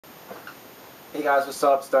Hey guys, what's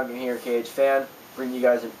up? It's Duncan here, KH Fan, bringing you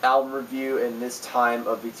guys an album review, and this time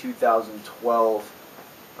of the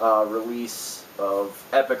 2012 release of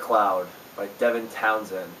Epicloud by Devin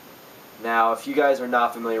Townsend. Now, if you guys are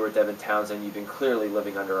not familiar with Devin Townsend, you've been clearly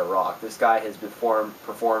living under a rock. This guy has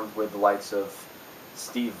performed with the likes of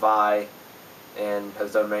Steve Vai and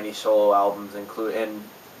has done many solo albums, and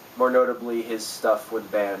more notably his stuff with the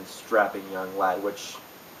band Strapping Young Lad, which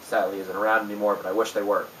sadly isn't around anymore, but I wish they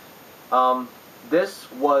were.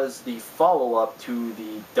 This was the follow-up to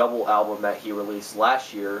the double album that he released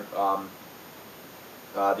last year,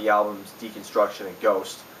 the albums Deconstruction and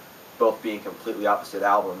Ghost, both being completely opposite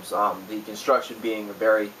albums. Deconstruction being a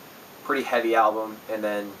pretty heavy album, and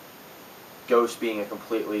then Ghost being a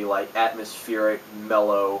completely atmospheric,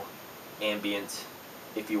 mellow, ambient,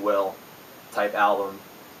 if you will, type album,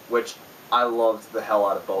 which I loved the hell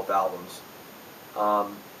out of both albums.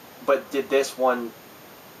 But did this one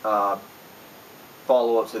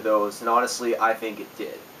follow up to those? And honestly, I think it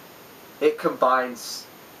did. It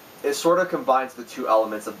sort of combines the two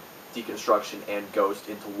elements of Deconstruction and Ghost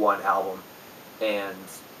into one album, and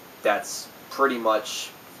that's pretty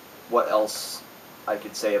much what else I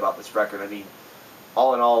could say about this record. I mean,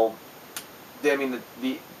 all in all, I mean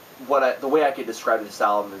the way I could describe this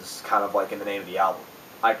album is kind of like in the name of the album.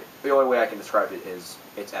 The only way I can describe it is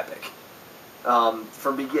it's epic.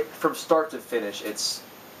 From start to finish, it's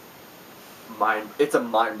a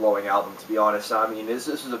mind-blowing album, to be honest. I mean, this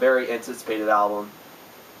is a very anticipated album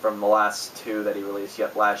from the last two that he released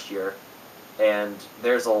last year, and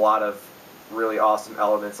there's a lot of really awesome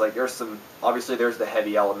elements. Like, obviously there's the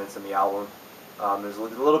heavy elements in the album. There's a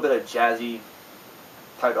little bit of jazzy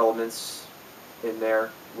type elements in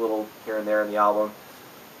there, a little here and there in the album,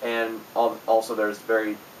 and also there's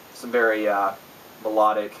some very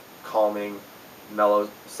melodic, calming, mellow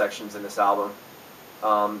sections in this album.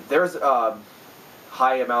 There's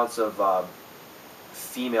high amounts of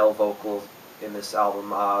female vocals in this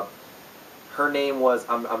album. Her name was,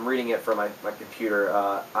 I'm reading it from my computer,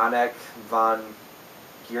 Anneke van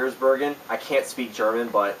Giersbergen. I can't speak German,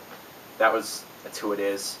 but that's who it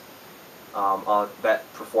is, that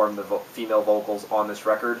performed the female vocals on this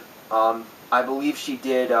record. I believe she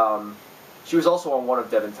was also on one of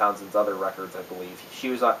Devin Townsend's other records, I believe. She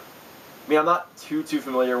was on, I mean, I'm not too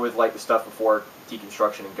familiar with the stuff before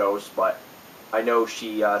Deconstruction and Ghost, but I know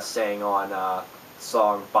she sang on the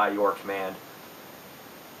song By Your Command,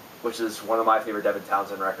 which is one of my favorite Devin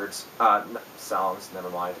Townsend records. Songs, never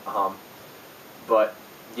mind. But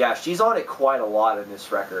yeah, she's on it quite a lot in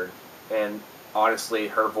this record, and honestly,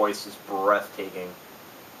 her voice is breathtaking,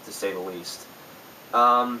 to say the least.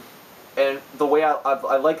 And the way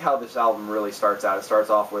I like how this album really starts out. It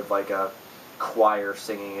starts off with a choir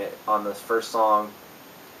singing it on the first song,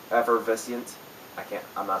 Effervescent.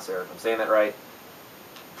 I'm not sure if I'm saying that right.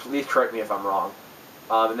 Please correct me if I'm wrong.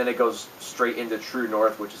 And then it goes straight into True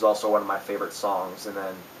North, which is also one of my favorite songs. And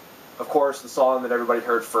then, of course, the song that everybody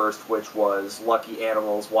heard first, which was Lucky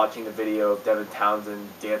Animals, watching the video of Devin Townsend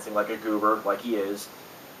dancing like a goober, like he is,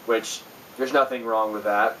 which there's nothing wrong with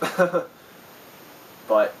that.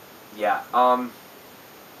 But, yeah.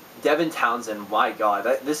 Devin Townsend, my god,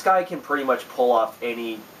 this guy can pretty much pull off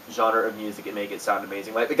any genre of music and make it sound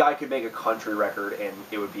amazing. Like, the guy could make a country record and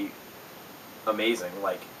it would be amazing.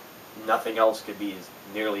 Like, nothing else could be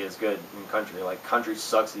nearly as good in country. Like, country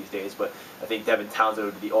sucks these days, but I think Devin Townsend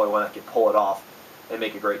would be the only one that could pull it off and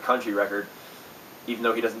make a great country record, even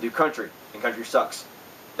though he doesn't do country, and country sucks.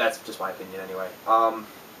 That's just my opinion anyway. I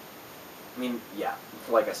mean, yeah,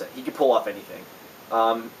 like I said, he could pull off anything.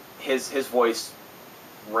 His voice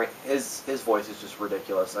is just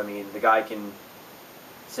ridiculous. I mean, the guy can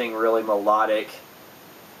sing really melodic,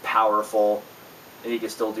 powerful, and he can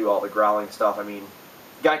still do all the growling stuff. I mean,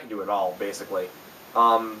 the guy can do it all, basically.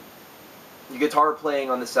 The guitar playing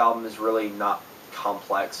on this album is really not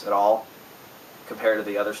complex at all compared to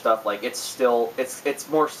the other stuff. Like, it's more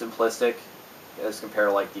simplistic as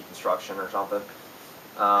compared to Deconstruction or something.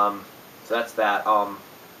 So that's that.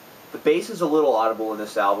 The bass is a little audible in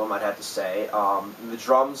this album, I'd have to say. The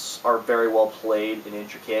drums are very well played and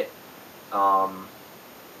intricate.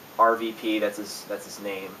 RVP, that's his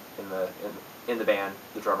name in the band,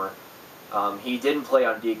 the drummer. He didn't play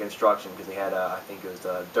on Deconstruction because he had, I think it was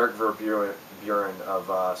Dirk Verburen of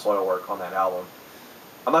Soilwork on that album.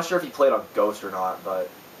 I'm not sure if he played on Ghost or not, but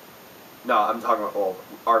no, I'm talking about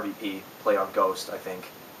RVP played on Ghost, I think.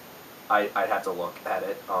 I'd have to look at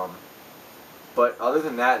it. But other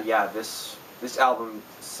than that, yeah, this album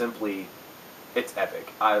simply, it's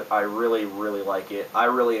epic. I really like it. I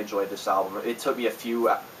really enjoyed this album. It took me a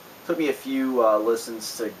few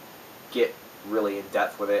listens to get really in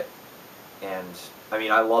depth with it. And I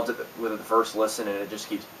mean, I loved it with the first listen, and it just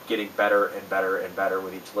keeps getting better and better and better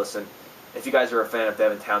with each listen. If you guys are a fan of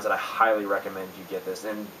Devin Townsend, I highly recommend you get this.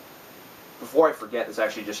 And before I forget, this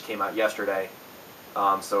actually just came out yesterday,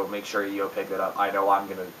 so make sure you go pick it up. I know I'm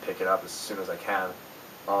going to pick it up as soon as I can.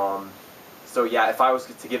 So yeah, if I was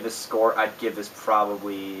to give this score, I'd give this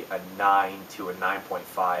probably a 9 to a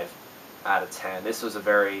 9.5 out of 10. This was a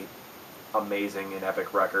very amazing and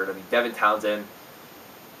epic record. I mean, Devin Townsend,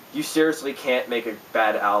 you seriously can't make a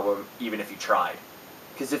bad album even if you tried.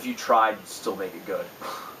 Because if you tried, you'd still make it good.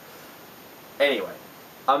 Anyway,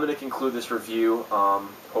 I'm going to conclude this review.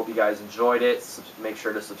 Hope you guys enjoyed it. Make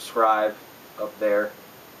sure to subscribe up there.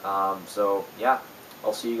 So, yeah,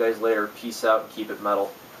 I'll see you guys later. Peace out and keep it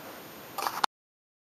metal.